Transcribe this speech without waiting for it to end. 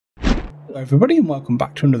Hello everybody and welcome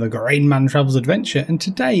back to another Grainman Travels adventure, and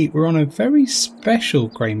today we're on a very special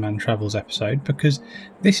Grainman Travels episode because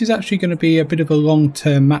this is actually going to be a bit of a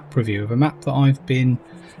long-term map review of a map that I've been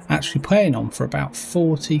actually playing on for about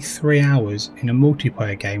 43 hours in a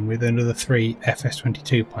multiplayer game with another 3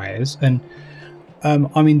 FS22 players, and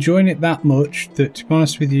I'm enjoying it that much that, to be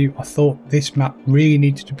honest with you, I thought this map really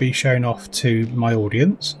needed to be shown off to my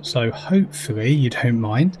audience, so hopefully you don't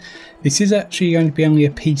mind. This is actually going to be only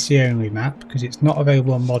a PC only map because it's not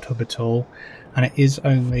available on ModHub at all, and it is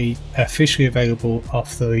only officially available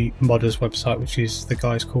off the modder's website, which is the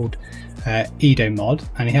guy's called Mod,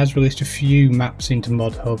 and he has released a few maps into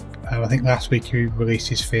ModHub. I think last week he released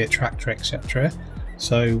his Fiat Tractor, etc.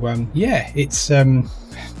 So yeah, it's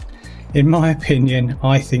in my opinion,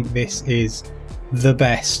 I think this is the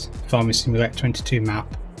best Farming Simulator 22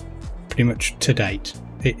 map pretty much to date.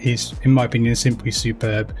 It is, in my opinion, simply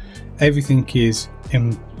superb. Everything is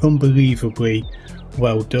unbelievably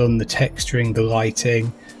well done. The texturing, the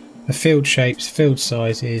lighting, the field shapes, field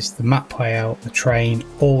sizes, the map layout, the terrain,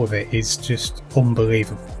 all of it is just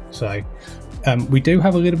unbelievable. So we do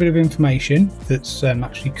have a little bit of information that's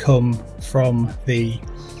actually come from the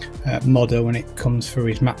modder when it comes through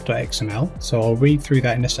his map.xml, so I'll read through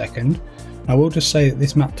that in a second. I will just say that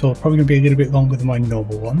this map tour is probably going to be a little bit longer than my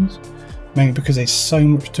normal ones, mainly because there's so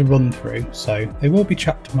much to run through, so there will be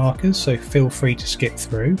chapter markers, so feel free to skip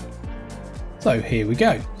through. So here we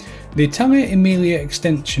go. The Italia Emilia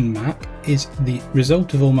Extension map is the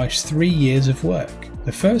result of almost 3 years of work.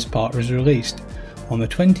 The first part was released on the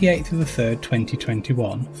 28th of the 3rd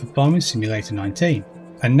 2021 for Farming Simulator 19.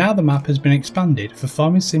 And now the map has been expanded for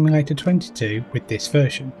Farming Simulator 22 with this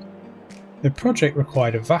version. The project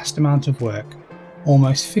required a vast amount of work,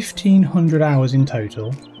 almost 1500 hours in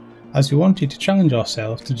total, as we wanted to challenge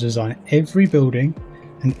ourselves to design every building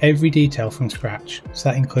and every detail from scratch. So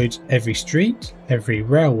that includes every street, every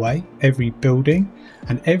railway, every building,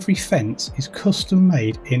 and every fence is custom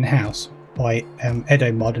made in-house by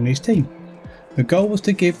Adobe Mod and his team. The goal was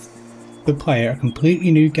to give the player a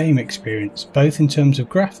completely new game experience, both in terms of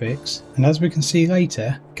graphics and, as we can see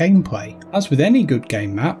later, gameplay. As with any good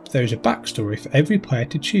game map, there is a backstory for every player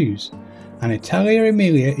to choose, and Italia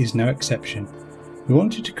Emilia is no exception. We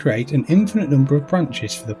wanted to create an infinite number of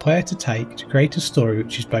branches for the player to take to create a story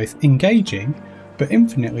which is both engaging but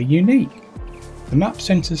infinitely unique. The map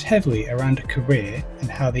centres heavily around a career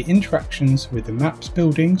and how the interactions with the map's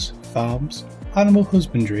buildings, farms, animal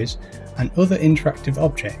husbandries and other interactive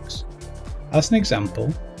objects. As an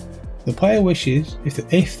example, if the player wishes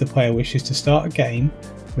to start a game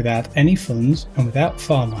without any funds and without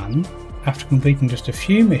farmland, after completing just a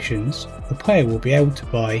few missions, the player will be able to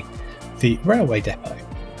buy the railway depot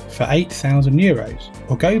for €8,000,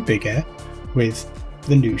 or go bigger with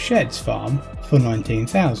the new sheds farm for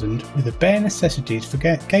 19,000, with the bare necessities for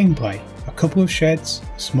gameplay: a couple of sheds,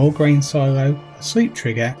 a small grain silo, a sleep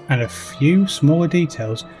trigger, and a few smaller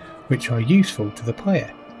details which are useful to the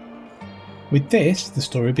player. With this, the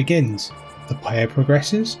story begins. The player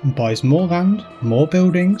progresses and buys more land, more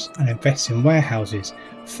buildings, and invests in warehouses,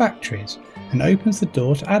 factories, and opens the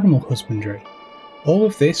door to animal husbandry. All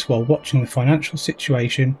of this while watching the financial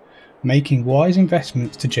situation, making wise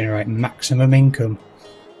investments to generate maximum income.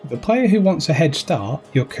 For the player who wants a head start,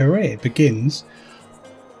 your career begins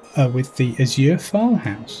with the Azure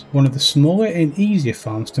Farmhouse, one of the smaller and easier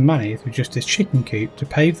farms to manage with just a chicken coop to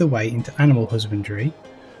pave the way into animal husbandry.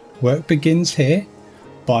 Work begins here.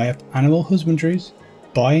 Buy up animal husbandries,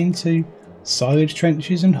 buy into silage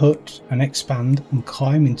trenches and huts, and expand and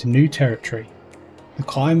climb into new territory. The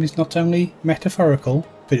climb is not only metaphorical,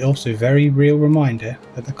 but also a very real reminder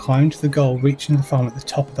that the climb to the goal, reaching the farm at the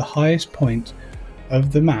top of the highest point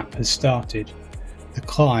of the map, has started. The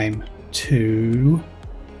climb to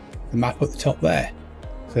the map at the top there.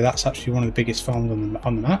 So that's actually one of the biggest farms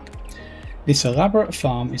on the map. This elaborate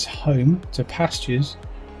farm is home to pastures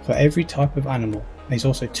for every type of animal. There's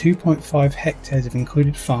also 2.5 hectares of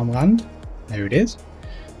included farmland. There it is.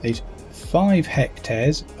 There's 5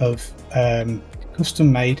 hectares of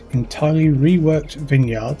custom made, entirely reworked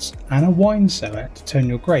vineyards, and a wine cellar to turn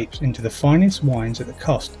your grapes into the finest wines at the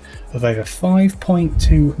cost of over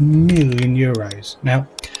 €5.2 million. Now,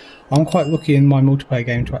 I'm quite lucky in my multiplayer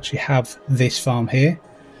game to actually have this farm here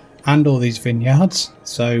and all these vineyards,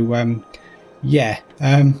 so yeah,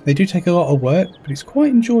 they do take a lot of work, but it's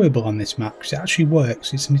quite enjoyable on this map because it actually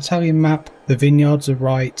works. It's an Italian map, the vineyards are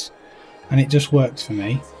right, and it just works for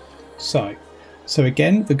me. So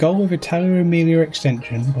again, the goal of Italia Emilia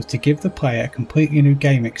Extension was to give the player a completely new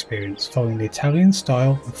game experience, following the Italian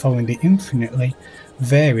style and following the infinitely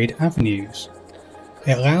varied avenues.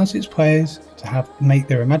 It allows its players to make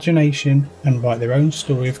their imagination and write their own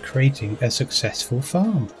story of creating a successful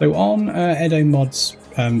farm. So on Edo Mod's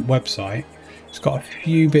website, it's got a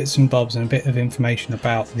few bits and bobs and a bit of information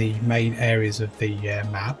about the main areas of the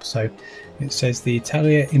map. So it says the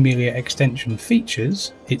Italia Emilia Extension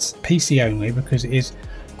features, it's PC only because it is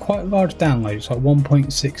quite a large download, it's like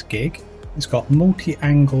 1.6 gig. It's got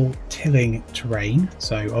multi-angle tilling terrain,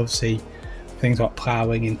 so obviously things like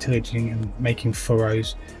ploughing and tillaging and making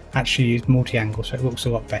furrows actually use multi-angle, so it looks a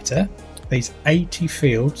lot better. These 80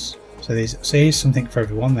 fields, so here's something for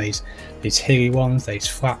everyone. These hilly ones, these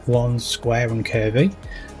flat ones, square and curvy.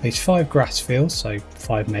 These 5 grass fields, so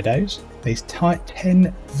 5 meadows. These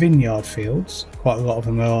 10 vineyard fields, quite a lot of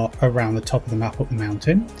them are around the top of the map up the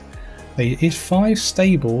mountain. There is 5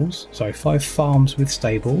 stables, so 5 farms with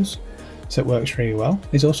stables, so it works really well.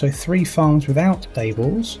 There's also 3 farms without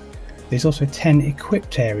stables. There's also 10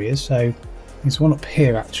 equipped areas, so there's one up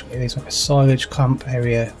here actually. There's like a silage clamp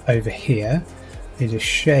area over here. There's a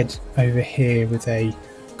shed over here with a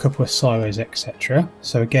couple of silos, etc.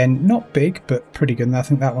 So again, not big, but pretty good. And I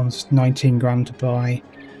think that one's 19 grand to buy.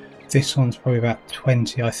 This one's probably about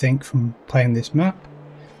 20, I think, from playing this map.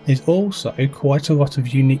 There's also quite a lot of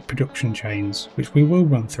unique production chains, which we will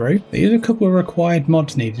run through. There is a couple of required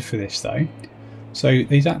mods needed for this though. So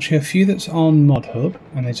there's actually a few that's on Mod Hub,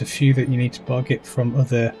 and there's a few that you need to get from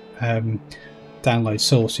other download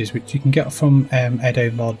sources, which you can get from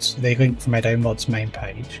Edo Mods. They link from Edo Mods main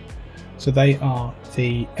page. So they are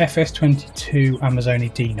the FS22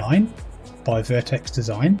 Amazoni D9 by Vertex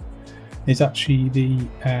Design. There's actually the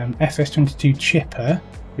FS22 Chipper,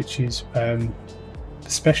 which is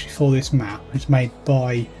especially for this map. It's made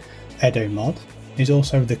by Edo Mod. There's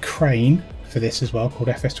also the crane for this as well, called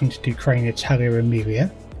FS22 Crane Italia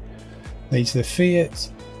Emilia. These are the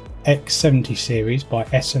Fiat X70 series by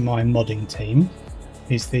SMI Modding Team.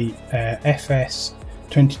 Is the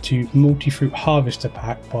FS22 Multi-Fruit Harvester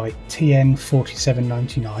Pack by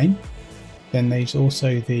TN4799. Then there's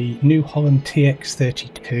also the New Holland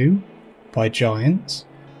TX32 by Giants.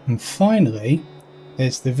 And finally,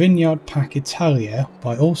 there's the Vineyard Pack Italia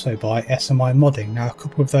also by SMI Modding. Now a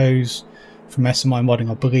couple of those from SMI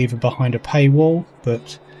Modding I believe are behind a paywall,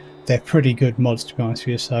 but they're pretty good mods to be honest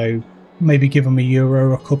with you, so maybe give them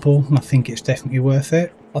 €1 a couple, and I think it's definitely worth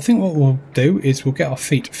it. I think what we'll do is we'll get our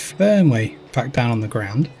feet firmly back down on the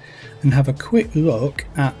ground and have a quick look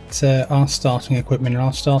at our starting equipment and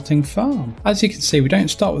our starting farm. As you can see, we don't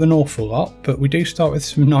start with an awful lot, but we do start with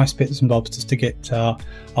some nice bits and bobs just to get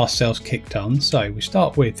ourselves kicked on. So we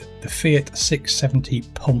start with the Fiat 670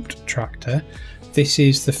 pumped tractor. This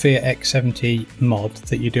is the Fiat X70 mod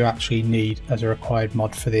that you do actually need as a required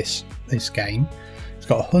mod for this game. It's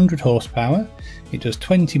got 100 horsepower, it does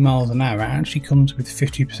 20 miles an hour, it actually comes with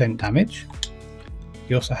 50% damage.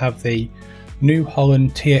 You also have the New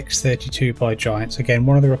Holland TX32 by Giants, again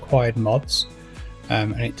one of the required mods,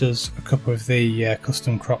 and it does a couple of the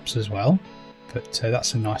custom crops as well, but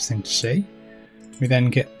that's a nice thing to see. We then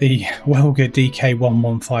get the Welger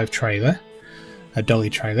DK115 trailer, a dolly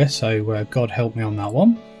trailer, so God help me on that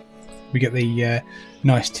one. We get the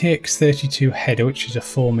nice TX32 header, which is a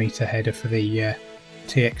 4-metre header for the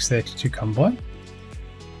TX32 Convoy.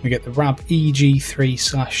 We get the RAB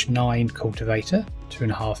EG3/9 cultivator,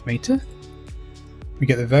 2.5 metre. We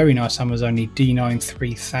get the very nice Amazoni D9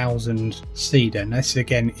 3000 seeder. Now this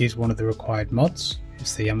again is one of the required mods.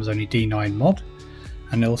 It's the Amazoni D9 mod,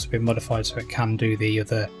 and it's also been modified so it can do the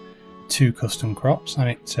other 2 custom crops, and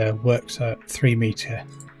it works at 3 metre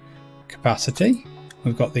capacity.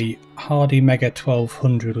 We've got the Hardy Mega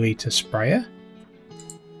 1200 litre sprayer.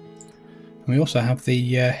 And we also have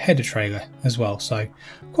the header trailer as well, so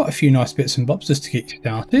quite a few nice bits and bobs just to get you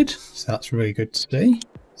started, so that's really good to see.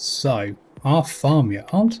 So our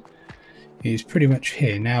farmyard is pretty much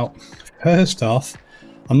here. Now first off,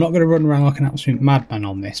 I'm not going to run around like an absolute madman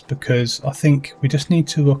on this, because I think we just need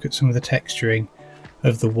to look at some of the texturing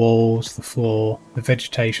of the walls, the floor, the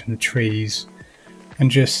vegetation, the trees, and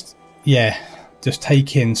just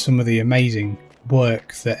take in some of the amazing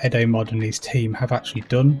work that Edo Mod and his team have actually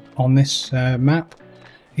done on this map.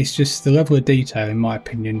 It's just the level of detail, in my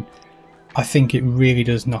opinion, I think it really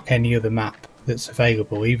does knock any other map that's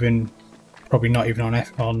available, even probably not even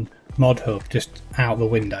on Mod Hub, just out the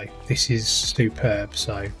window. This is superb.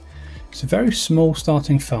 So it's a very small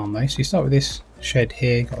starting farm though. So you start with this shed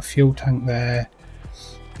here, you've got a fuel tank there,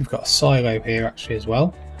 you've got a silo here actually as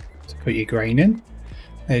well to put your grain in.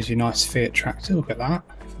 There's your nice Fiat tractor, look at that.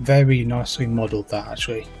 Very nicely modelled that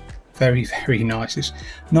actually. Very, very nice. It's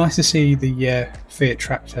nice to see the Fiat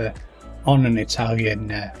tractor on an Italian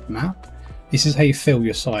map. This is how you fill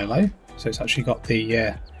your silo. So it's actually got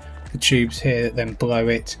the tubes here that then blow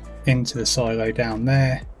it into the silo down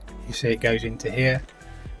there. You see it goes into here,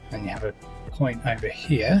 and you have a point over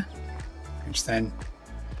here, which then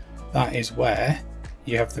that is where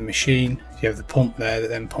you have the machine. You have the pump there that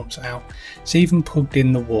then pumps it out. It's even plugged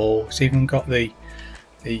in the wall. It's even got the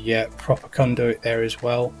proper conduit there as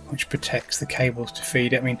well, which protects the cables to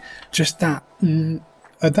feed it. I mean, just that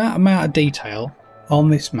amount of detail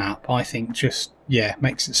on this map, I think, just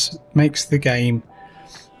makes the game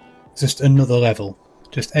just another level.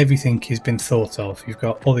 Just everything has been thought of. You've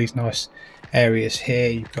got all these nice areas here.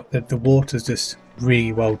 You've got the water's just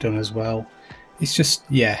really well done as well. It's just,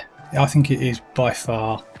 yeah, I think it is by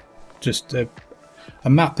far just a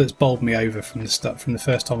map that's bowled me over from the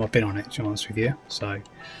first time I've been on it, to be honest with you. So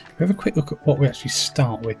we have a quick look at what we actually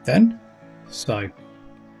start with then. So we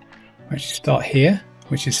actually start here,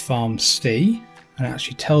 which is Farm C, and it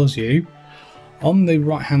actually tells you on the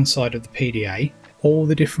right hand side of the PDA all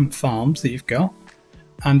the different farms that you've got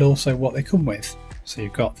and also what they come with. So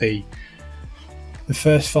you've got the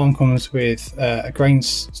first farm comes with a grain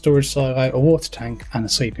storage silo, a water tank and a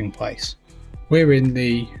sleeping place. We're in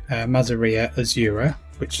the Mazzaria Azura,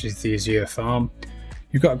 which is the Azura farm.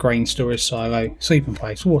 You've got a grain storage silo, sleeping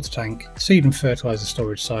place, water tank, seed and fertiliser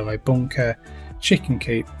storage silo, bunker, chicken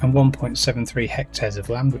coop and 1.73 hectares of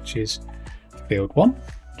land, which is field 1,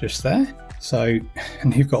 just there. So,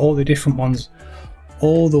 and you've got all the different ones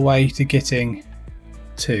all the way to getting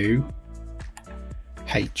to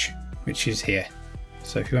H, which is here.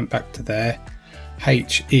 So if you went back to there,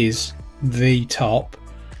 H is the top,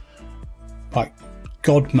 like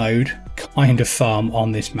God mode kind of farm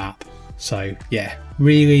on this map. So yeah,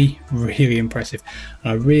 really impressive,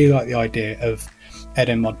 and I really like the idea of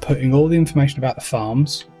Edmod putting all the information about the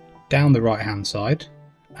farms down the right hand side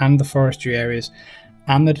and the forestry areas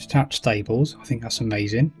and the detached stables. I think that's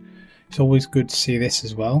amazing. It's always good to see this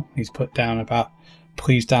as well. He's put down about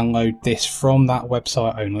please download this from that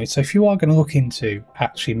website only. So if you are going to look into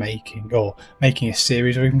actually making a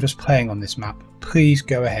series or even just playing on this map, please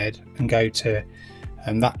go ahead and go to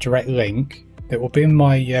that direct link that will be in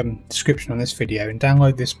my description on this video and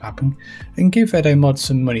download this map and give Edomod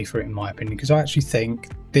some money for it, in my opinion, because I actually think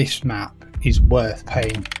this map is worth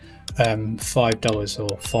paying $5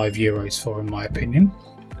 or €5 for, in my opinion.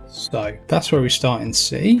 So that's where we start in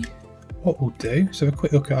C. What we'll do is have a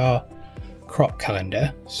quick look at our crop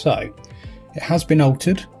calendar. So it has been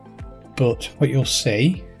altered, but what you'll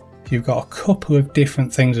see, you've got a couple of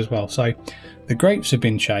different things as well. So the grapes have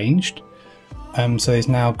been changed. So there's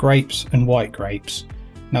now grapes and white grapes.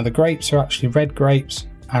 Now the grapes are actually red grapes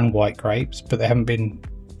and white grapes, but they haven't been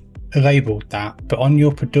labelled that. But on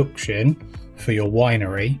your production for your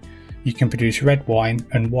winery, you can produce red wine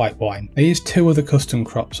and white wine. There's two other custom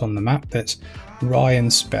crops on the map. That's rye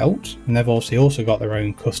and spelt, and they've obviously also got their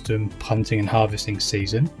own custom planting and harvesting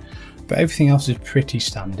season, but everything else is pretty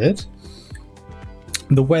standard.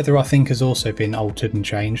 The weather, I think, has also been altered and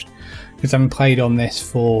changed, because having played on this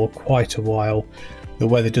for quite a while, the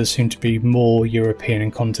weather does seem to be more European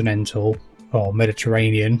and continental or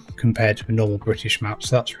Mediterranean compared to a normal British map,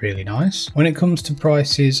 so that's really nice. When it comes to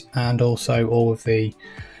prices and also all of the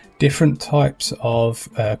different types of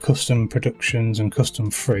custom productions and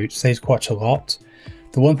custom fruits, there's quite a lot.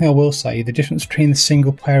 The one thing I will say, the difference between the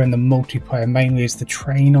single player and the multiplayer mainly is the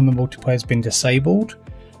train on the multiplayer has been disabled,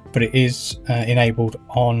 but it is enabled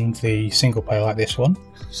on the single player like this one.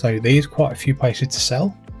 So there's quite a few places to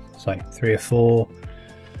sell, so 3 or 4,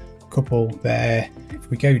 couple there.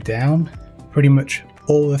 If we go down, pretty much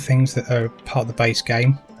all the things that are part of the base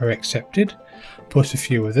game are accepted, plus a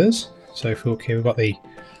few others. So if we look here, we've got the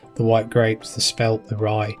white grapes, the spelt, the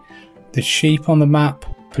rye. The sheep on the map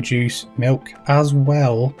produce milk as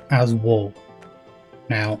well as wool.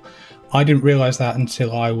 Now, I didn't realise that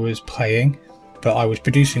until I was playing, but I was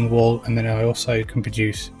producing wool and then I also can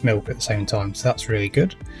produce milk at the same time, so that's really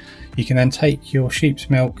good. You can then take your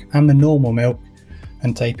sheep's milk and the normal milk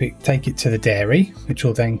and take it to the dairy, which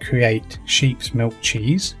will then create sheep's milk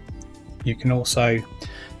cheese. You can also,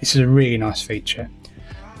 this is a really nice feature,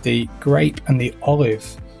 the grape and the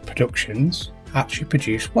olive productions actually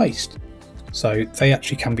produce waste, so they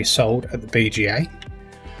actually can be sold at the BGA.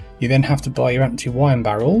 You then have to buy your empty wine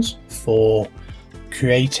barrels for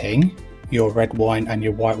creating your red wine and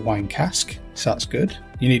your white wine cask, so that's good.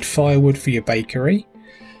 You need firewood for your bakery.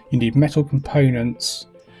 You need metal components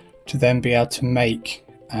to then be able to make,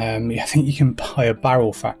 I think you can buy a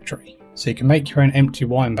barrel factory, so you can make your own empty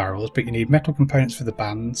wine barrels, but you need metal components for the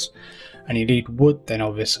bands, and you need wood then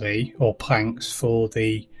obviously, or planks for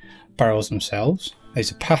the barrels themselves.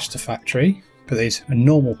 There's a pasta factory, but there's a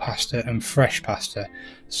normal pasta and fresh pasta,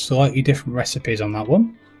 slightly different recipes on that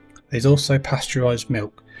one. There's also pasteurised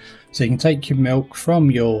milk, so you can take your milk from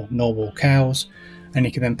your normal cows and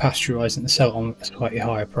you can then pasteurise it and sell it on a slightly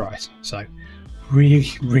higher price. So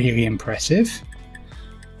really impressive.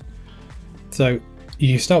 So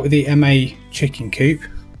you start with the MA chicken coop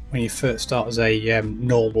when you first start as a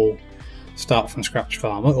normal start from scratch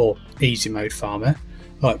farmer or easy mode farmer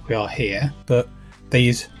like we are here, but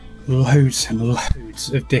there's loads and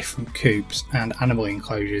loads of different coops and animal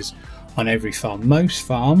enclosures on every farm. Most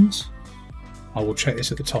farms, I will check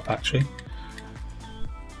this at the top actually,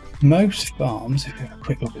 most farms, if you have a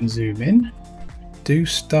quick look and zoom in, do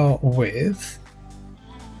start with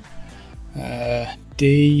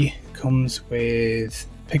D comes with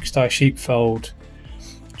pigsty, sheepfold,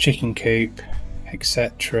 chicken coop,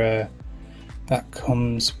 etc. That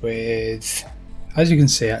comes with, as you can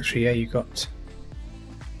see actually, yeah, you got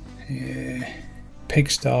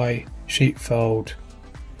pigsty, sheepfold,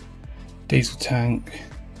 diesel tank.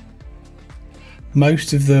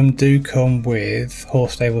 Most of them do come with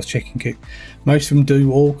horse stables, chicken coop. Most of them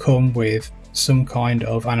do all come with some kind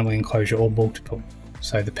of animal enclosure or multiple.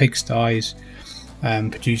 So the pigsties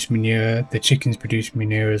produce manure, the chickens produce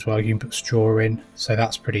manure as well. You can put straw in, so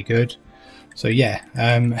that's pretty good. So yeah,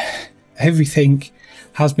 everything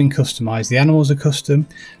has been customized. The animals are custom.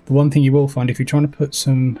 The one thing you will find if you're trying to put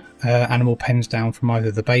some animal pens down from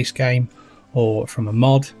either the base game or from a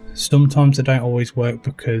mod, sometimes they don't always work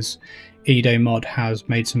because Edo mod has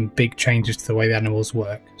made some big changes to the way the animals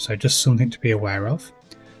work, so just something to be aware of.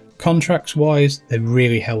 Contracts wise, they're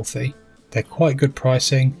really healthy. They're quite good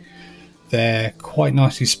pricing. They're quite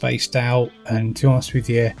nicely spaced out, and to be honest with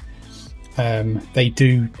you, they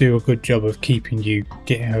do a good job of keeping you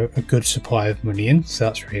getting a good supply of money in, so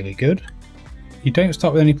that's really good. You don't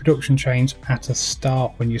start with any production chains at a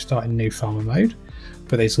start when you start in new farmer mode,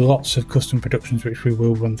 but there's lots of custom productions which we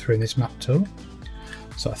will run through in this map tour.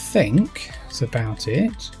 So I think that's about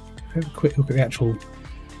it. Have a quick look at the actual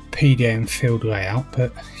PDA and field layout,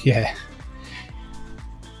 but yeah,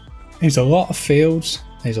 there's a lot of fields,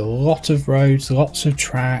 there's a lot of roads, lots of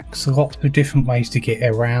tracks, lots of different ways to get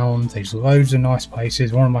around. There's loads of nice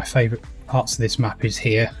places. One of my favourite parts of this map is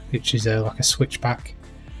here, which is like a switchback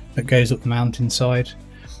that goes up the mountainside.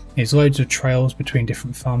 There's loads of trails between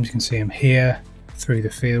different farms. You can see them here, through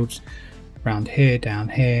the fields, around here, down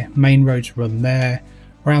here. Main roads run there,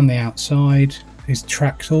 around the outside. There's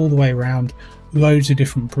tracks all the way around, loads of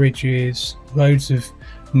different bridges, loads of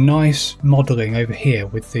nice modelling over here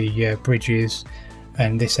with the bridges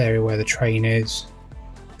and this area where the train is.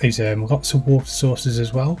 There's lots of water sources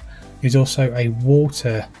as well. There's also a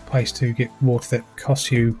water place to get water that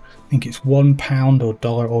costs you, I think it's £1 or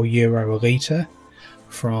dollar or euro a litre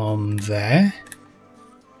from there.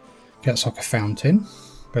 Gets like a fountain,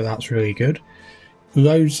 but that's really good.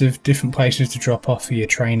 Loads of different places to drop off for your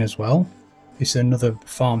train as well. It's another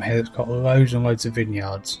farm here that's got loads and loads of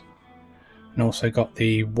vineyards, and also got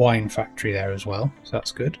the wine factory there as well, so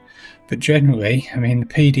that's good. But generally, I mean, the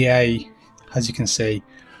PDA, as you can see,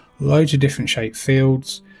 loads of different shaped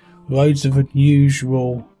fields, loads of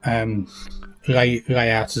unusual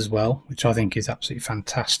layout as well, which I think is absolutely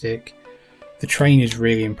fantastic. The train is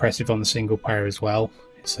really impressive on the single player as well.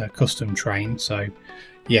 It's a custom train, so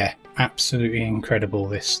yeah, absolutely incredible.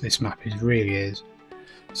 This map really is.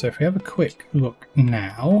 So if we have a quick look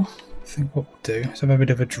now, I think what we'll do is have a bit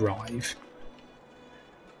of a drive.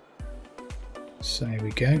 So here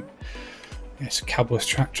we go. It's a cabless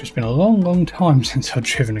tractor. It's been a long time since I've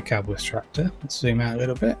driven a cabless tractor. Let's zoom out a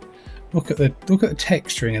little bit. Look at the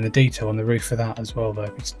texturing and the detail on the roof of that as well,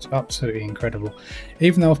 though. It's absolutely incredible.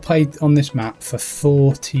 Even though I've played on this map for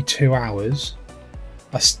 42 hours,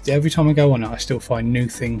 every time I go on it, I still find new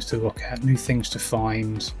things to look at, new things to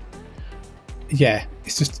find. Yeah,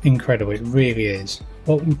 it's just incredible. It really is.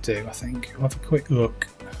 What we'll do, I think, we'll have a quick look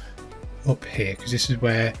up here, because this is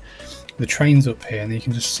where the train's up here, and you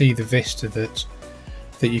can just see the vista that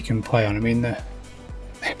you can play on. I mean,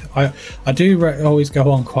 I do always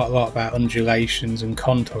go on quite a lot about undulations and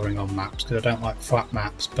contouring on maps because I don't like flat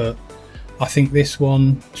maps, but I think this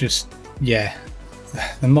one just, yeah,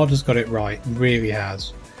 the mod has got it right, really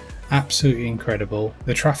has. Absolutely incredible.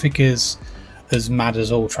 The traffic is as mad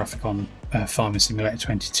as all traffic on Farming Simulator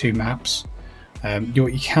 22 maps.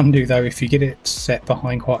 What you can do though, if you get it set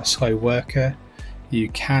behind quite a slow worker, you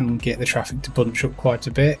can get the traffic to bunch up quite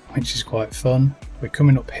a bit, which is quite fun. We're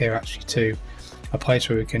coming up here actually to a place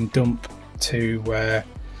where we can dump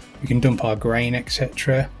our grain,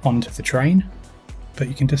 etc. onto the train, but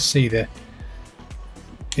you can just see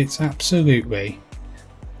it's absolutely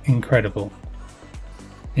incredible.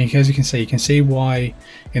 And as you can see why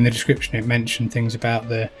in the description it mentioned things about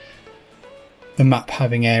the map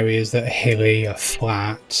having areas that are hilly or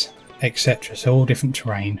flat, etc. So all different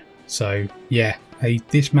terrain. So yeah,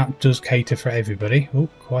 this map does cater for everybody. Oh,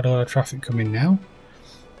 quite a lot of traffic coming now.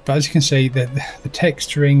 But as you can see, the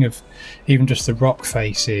texturing of even just the rock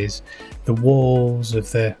faces, the walls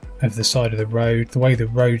of the side of the road, the way the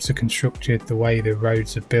roads are constructed, the way the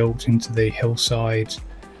roads are built into the hillsides,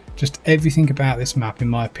 just everything about this map, in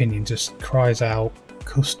my opinion, just cries out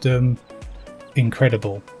custom,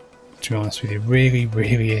 incredible. To be honest with you,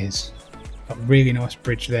 really is. Got a really nice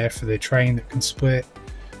bridge there for the train that can split.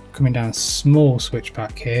 Coming down a small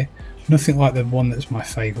switchback here, nothing like the one that's my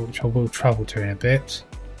favourite, which I will travel to in a bit.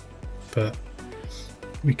 But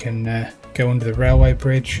we can go under the railway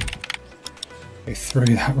bridge, go through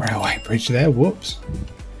that railway bridge there, whoops.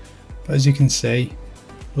 But as you can see,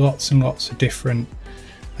 lots and lots of different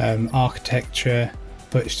architecture,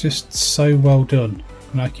 but it's just so well done.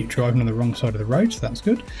 And I keep driving on the wrong side of the road, so that's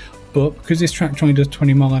good. But because this tractor only does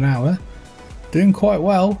 20 miles an hour, doing quite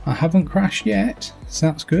well. I haven't crashed yet, so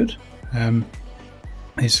that's good.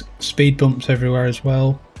 There's speed bumps everywhere as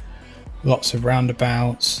well, lots of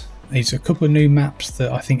roundabouts. There's a couple of new maps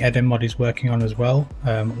that I think Edemod is working on as well.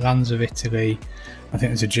 Lands of Italy, I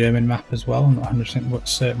think there's a German map as well. I'm not 100%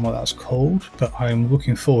 certain what that's called, but I'm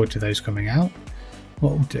looking forward to those coming out.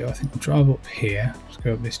 What we'll do, I think we'll drive up here, let's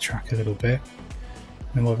go up this track a little bit,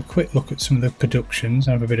 and then we'll have a quick look at some of the productions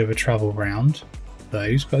and have a bit of a travel round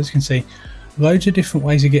those. But as you can see, loads of different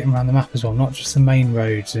ways of getting around the map as well, not just the main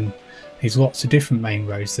roads, and there's lots of different main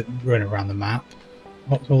roads that run around the map.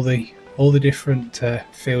 All the different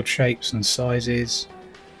field shapes and sizes,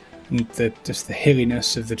 and just the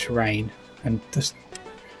hilliness of the terrain, and just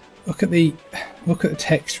look at the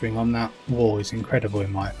texturing on that wall is incredible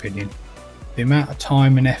in my opinion. The amount of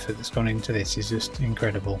time and effort that's gone into this is just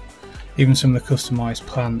incredible. Even some of the customised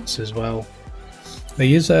plants as well. There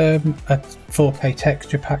is a 4K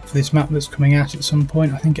texture pack for this map that's coming out at some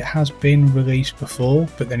point. I think it has been released before,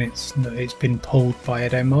 but then it's been pulled by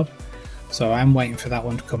Edemod. So I'm waiting for that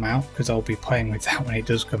one to come out because I'll be playing with that when it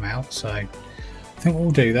does come out. So I think what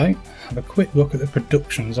we'll do though, have a quick look at the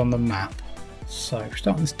productions on the map. So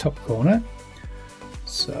start in this top corner.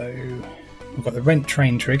 So we've got the rent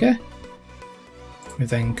train trigger. We've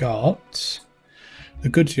then got the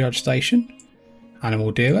goods yard station,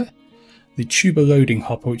 animal dealer, the tuber loading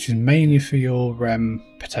hopper, which is mainly for your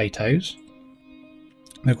potatoes,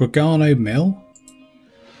 the Grainman mill,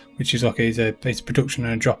 which is like it's a production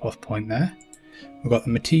and a drop-off point there. We've got the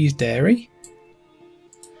Matisse dairy.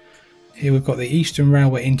 Here we've got the Eastern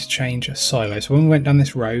Railway interchange silo. So when we went down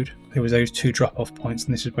this road, there was those two drop-off points,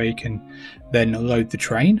 and this is where you can then load the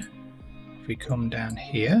train. If we come down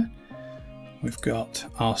here, we've got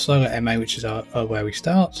our solar MA, which is where we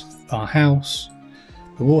start, our house,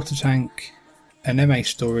 the water tank, an MA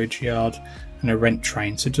storage yard, and a rent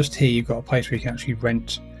train. So just here you've got a place where you can actually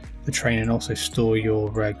rent the train and also store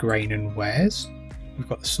your grain and wares. We've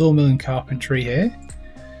got the sawmill and carpentry here.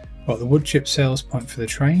 We've got the wood chip sales point for the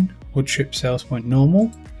train, wood chip sales point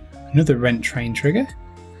normal, another rent train trigger,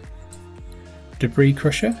 debris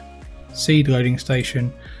crusher, seed loading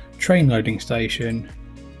station, train loading station,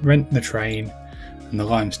 rent the train, and the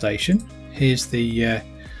lime station. Here's the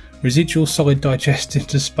residual solid digestive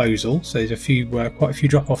disposal. So there's quite a few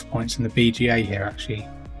drop-off points in the BGA here actually.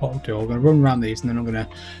 What I'll do, I'm going to run around these and then I'm going to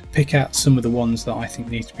pick out some of the ones that I think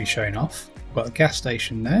need to be shown off. We've got the gas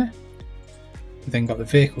station there. We've then got the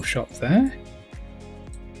vehicle shop there.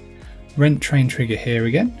 Rent train trigger here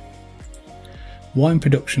again. Wine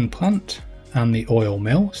production plant and the oil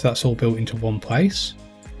mill. So that's all built into one place.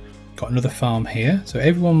 Got another farm here. So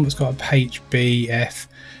everyone that's got a H, B, F,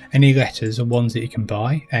 any letters are ones that you can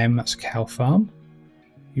buy. M, that's a cow farm.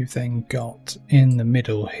 You've then got in the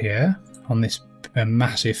middle here on this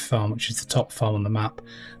massive farm, which is the top farm on the map,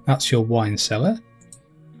 that's your wine cellar.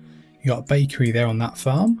 You got a bakery there on that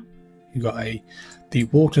farm. You got the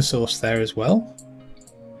water source there as well.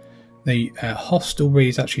 The hostelry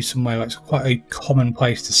is actually somewhere that's quite a common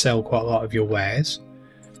place to sell quite a lot of your wares.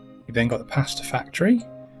 You've then got the pasta factory.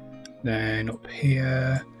 Then up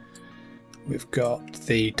here we've got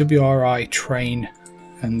the WRI train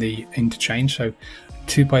and the interchange, so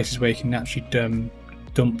two places where you can actually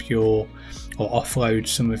dump your or offload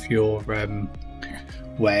some of your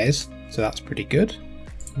wares, so that's pretty good.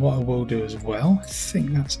 What I will do as well, I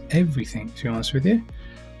think that's everything to be honest with you,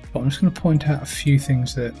 but I'm just going to point out a few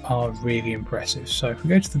things that are really impressive. So if we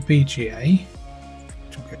go to the BGA,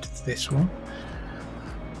 which will go to this one,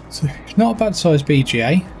 So it's not a bad size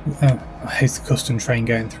BGA. Here's the custom train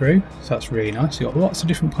going through, so that's really nice. You've got lots of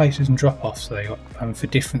different places and drop-offs there for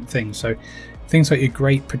different things. So things like your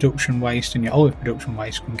grape production waste and your olive production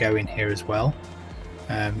waste can go in here as well.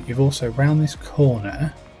 You've also, around this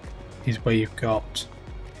corner is where you've got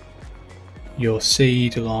your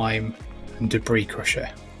seed, lime and debris crusher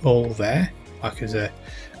all there, like as a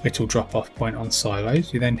little drop-off point on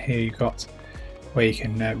silos. You then here you've got where you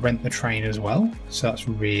can rent the train as well, so that's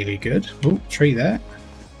really good. Oh, tree there.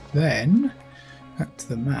 Then back to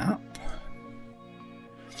the map.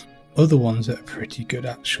 Other ones that are pretty good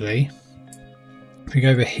actually. If we go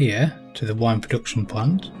over here to the wine production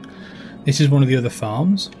plant, this is one of the other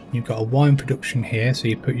farms. You've got a wine production here, so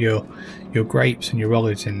you put your grapes and your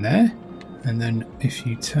olives in there, and then if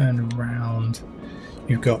you turn around,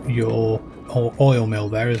 you've got your oil mill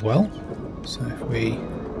there as well. So if we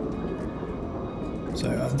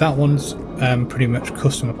that one's pretty much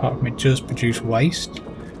custom, apart from it does produce waste,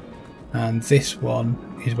 and this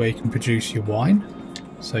one is where you can produce your wine.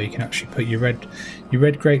 So you can actually put your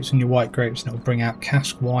red grapes and your white grapes, and it will bring out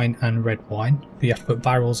cask wine and red wine. But you have to put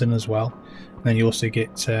barrels in as well, and then you also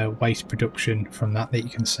get waste production from that you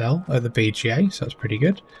can sell at the BGA, so that's pretty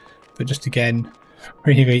good. But just again,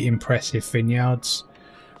 really impressive vineyards.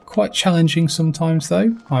 Quite challenging sometimes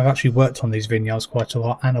though. I've actually worked on these vineyards quite a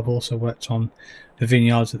lot, and I've also worked on the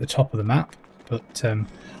vineyards at the top of the map, but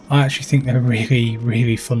I actually think they're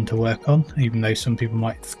really fun to work on, even though some people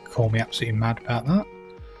might call me absolutely mad about that.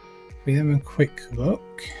 We then have a quick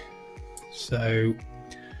look. So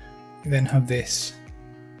we then have this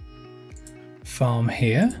farm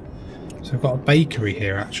here. So I've got a bakery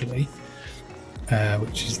here actually,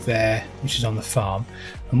 which is on the farm.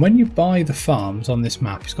 And when you buy the farms on this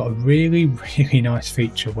map, it's got a really nice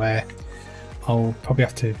feature where I'll probably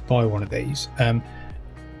have to buy one of these.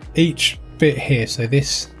 Each bit here, so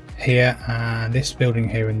this here and this building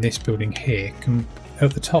here and this building here,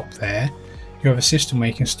 at the top there you have a system where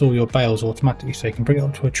you can store your bales automatically, so you can bring it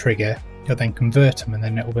up to a trigger, you'll then convert them, and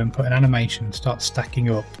then it will then put an animation and start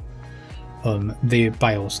stacking up the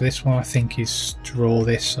bales. So this one I think is straw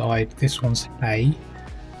this side, this one's hay,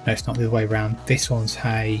 no it's not the other way around, this one's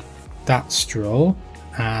hay, that's straw,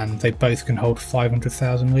 and they both can hold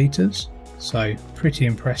 500,000 litres, so pretty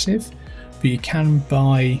impressive. But you can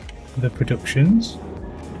buy the productions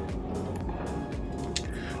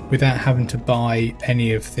without having to buy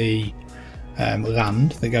any of the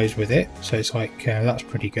land that goes with it, so it's like that's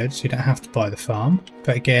pretty good, so you don't have to buy the farm.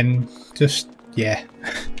 But again, just yeah,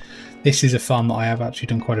 this is a farm that I have actually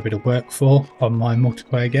done quite a bit of work for on my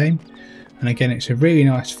multiplayer game, and again it's a really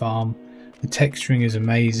nice farm. The texturing is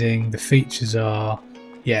amazing, the features are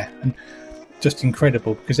and just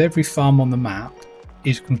incredible, because every farm on the map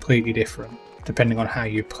is completely different depending on how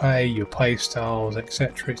you play, your play styles,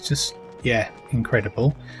 etc. It's just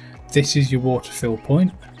incredible. This is your water fill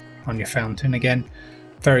point on your fountain. Again,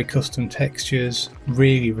 very custom textures,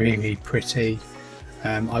 really pretty.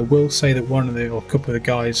 I will say that a couple of the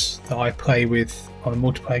guys that I play with on a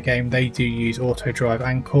multiplayer game, they do use auto drive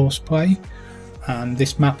and course play, and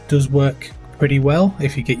this map does work pretty well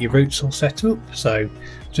if you get your routes all set up. So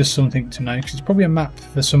just something to know, because it's probably a map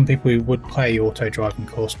for some people who would play auto drive and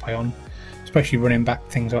course play on, especially running back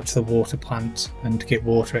things up to the water plant and to get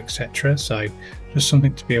water, etc. So just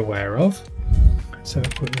something to be aware of. Let's have a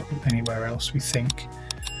quick look at anywhere else we think.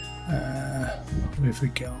 What have we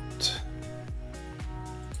got?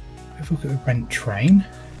 Have a look at the rent train.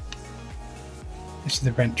 This is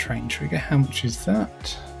the rent train trigger. How much is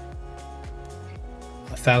that?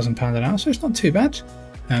 £1,000 an hour, so it's not too bad.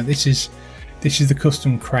 This is the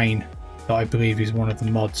custom crane that I believe is one of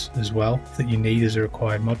the mods as well that you need as a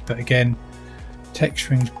required mod. But again,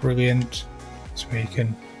 texturing's brilliant, so you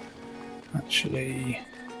can actually,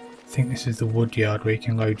 I think this is the wood yard where you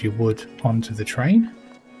can load your wood onto the train.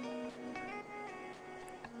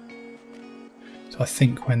 So I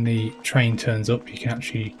think when the train turns up you can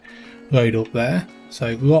actually load up there.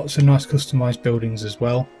 So lots of nice customized buildings as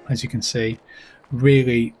well, as you can see.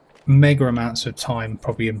 Really mega amounts of time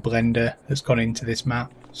probably in Blender that's gone into this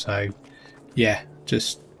map, so yeah,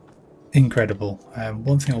 just incredible.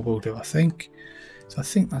 One thing I will do, I think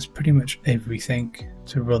that's pretty much everything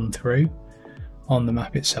to run through on the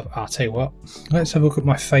map itself. I'll tell you what, let's have a look at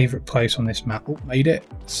my favourite place on this map. Oh, made it.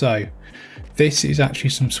 So this is actually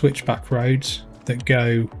some switchback roads that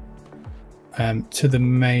go to the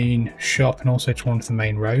main shop and also to one of the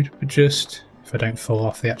main road, but just if I don't fall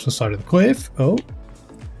off the actual side of the cliff. Oh,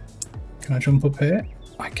 can I jump up here?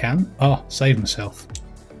 I can. Oh, save myself.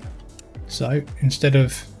 So instead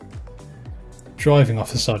of driving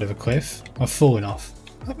off the side of a cliff, I've fallen off.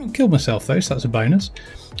 I haven't killed myself though, so that's a bonus.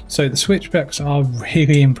 So the switchbacks are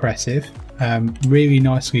really impressive, really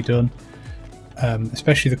nicely done,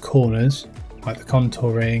 especially the corners, like the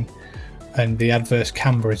contouring and the adverse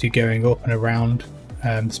camber as you're going up and around.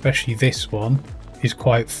 Especially this one is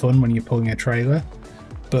quite fun when you're pulling a trailer,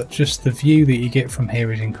 but just the view that you get from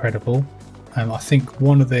here is incredible. I think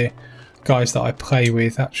one of the guys that I play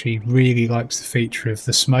with actually really likes the feature of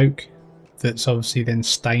the smoke that's obviously then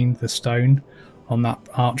stained the stone on that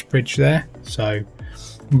arch bridge there, so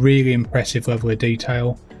really impressive level of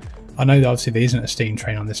detail. I know that obviously there isn't a steam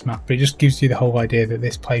train on this map, but it just gives you the whole idea that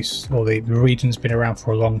this place or the region's been around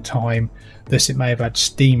for a long time. Thus it may have had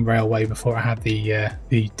steam railway before it had the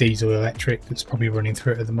diesel electric that's probably running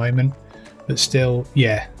through it at the moment. But still,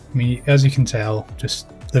 yeah, I mean, as you can tell, just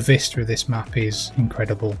the vista of this map is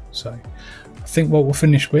incredible. So I think what we'll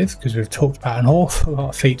finish with, because we've talked about an awful lot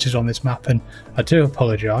of features on this map, and I do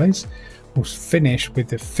apologise, we'll finish with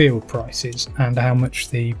the field prices and how much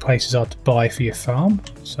the places are to buy for your farm.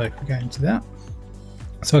 So if we go into that,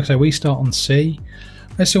 so like I say, we start on C.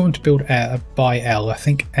 Let's say I want to build by L. I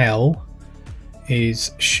think L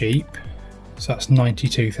is sheep, so that's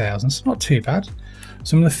 92,000. It's not too bad.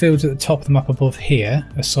 Some of the fields at the top of the map above here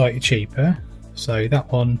are slightly cheaper. So that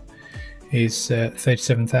one is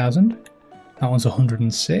 37,000. That one's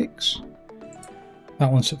 106. That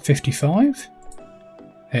one's at 55.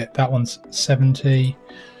 That one's 70,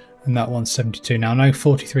 and that one's 72. Now I know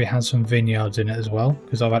 43 has some vineyards in it as well,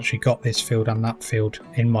 because I've actually got this field and that field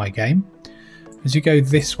in my game. As you go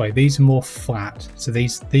this way, these are more flat. So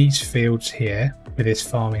these fields here with this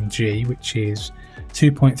farm in G, which is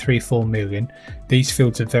 2.34 million, these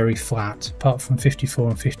fields are very flat, apart from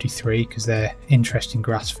 54 and 53 because they're interesting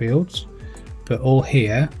grass fields. But all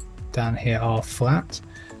here, down here, are flat.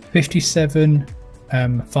 57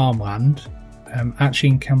 farmland actually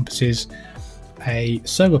encompasses a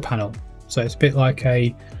solar panel, so it's a bit like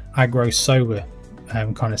a agro solar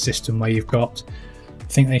kind of system where you've got, I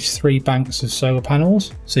think there's 3 banks of solar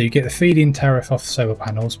panels, so you get the feed-in tariff off the solar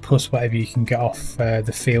panels plus whatever you can get off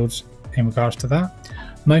the fields in regards to that.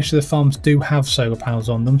 Most of the farms do have solar panels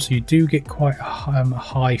on them, so you do get quite a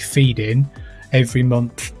high feed-in every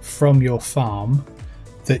month from your farm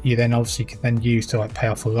that you then obviously can then use to like pay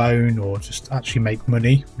off a loan or just actually make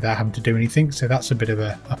money without having to do anything. So that's a bit of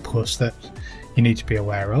a plus that you need to be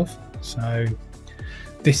aware of. So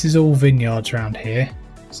this is all vineyards around here,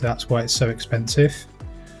 so that's why it's so expensive.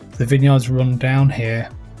 The vineyards run down here,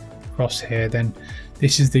 across here, then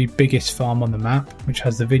this is the biggest farm on the map, which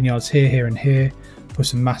has the vineyards here, here and here,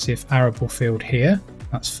 plus a massive arable field here.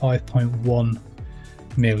 That's 5.1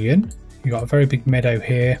 million. You've got a very big meadow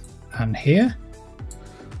here and here.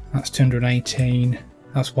 That's 218,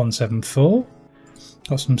 that's 174.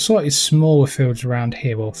 Got some slightly smaller fields around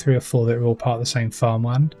here, well 3 or 4 that are all part of the same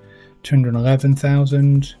farmland.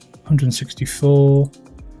 211,000, 164,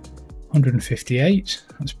 158,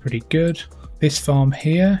 that's pretty good. This farm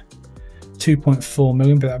here, 2.4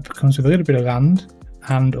 million, but that comes with a little bit of land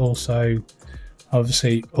and also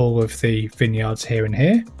obviously all of the vineyards here and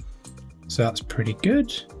here. So that's pretty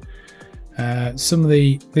good. Some of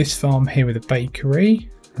this farm here with a bakery,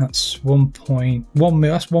 that's 1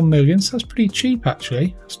 million, so that's pretty cheap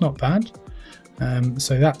actually, that's not bad.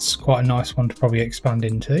 So that's quite a nice one to probably expand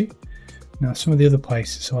into. Now some of the other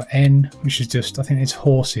places, so N, which is just, I think there's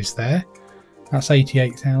horses there, that's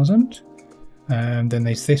 88,000. Then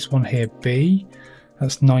there's this one here, B,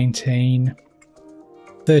 that's 19.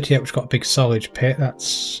 38, which got a big silage pit,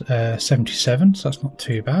 that's 77, so that's not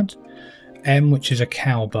too bad. M, which is a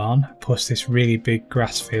cow barn, plus this really big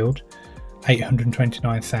grass field,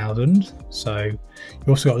 829,000. So you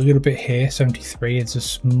also got a little bit here, 73. It's a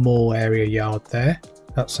small area yard there.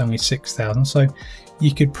 That's only 6,000. So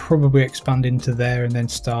you could probably expand into there and then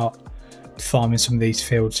start farming some of these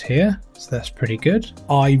fields here. So that's pretty good.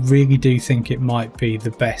 I really do think it might be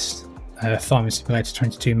the best Farming Simulator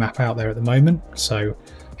 22 map out there at the moment. So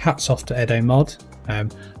hats off to Edomod.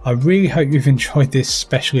 I really hope you've enjoyed this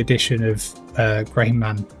special edition of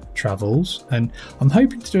Grainman Travels, and I'm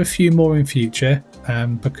hoping to do a few more in future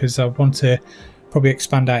because I want to probably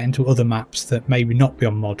expand out into other maps that maybe not be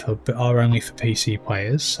on Mod Hub but are only for PC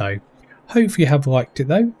players. So hopefully you have liked it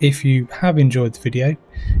though. If you have enjoyed the video,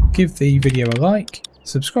 give the video a like,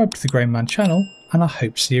 subscribe to the Grainman channel, and I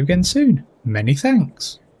hope to see you again soon. Many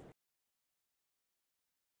thanks.